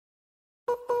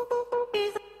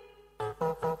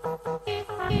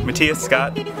Matthias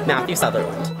Scott, Matthew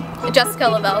Sutherland, Jessica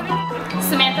Lavelle,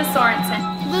 Samantha Sorensen,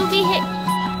 Luby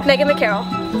Hicks, Megan McCarroll,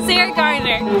 Sarah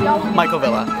Gardner, Michael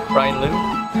Villa, Brian Liu,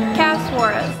 Cass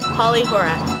Suarez, Holly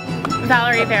Horak,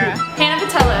 Valerie Vera, Hannah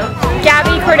Vitello,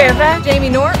 Gabby Cordova, Jamie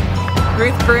Norp,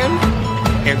 Ruth Brune,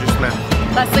 Andrew Smith,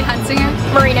 Leslie Hunsinger,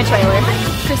 Marina Trailer,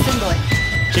 Kristen Boyd.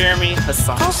 Jeremy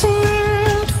Hassan.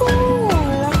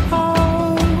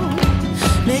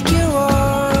 Make your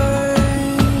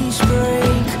voice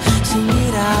break, sing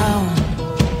it out.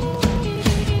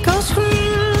 Go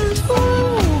scream to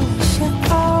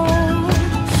shout,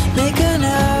 make an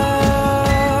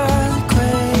earthquake.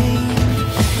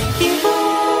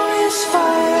 Evil is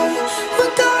fire,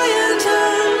 we'll die and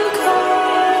turn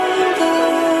colder.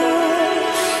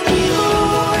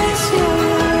 Evil is you,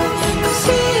 'cause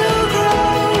he'll grow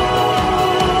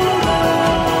older.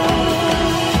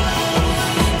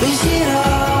 We see it all.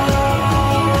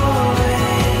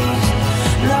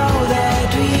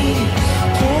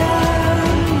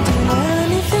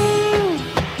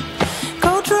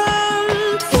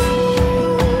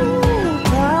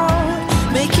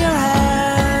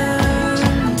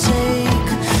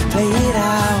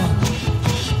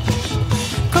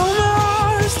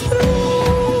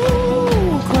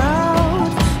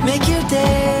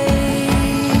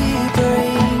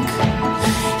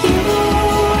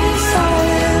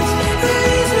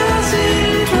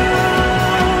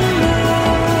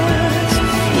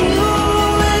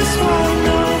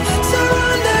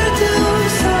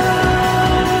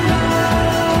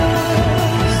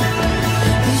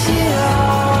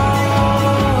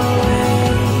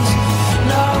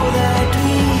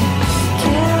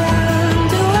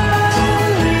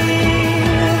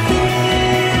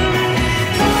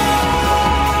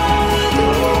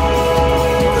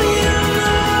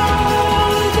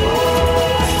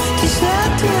 Just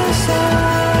let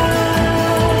yourself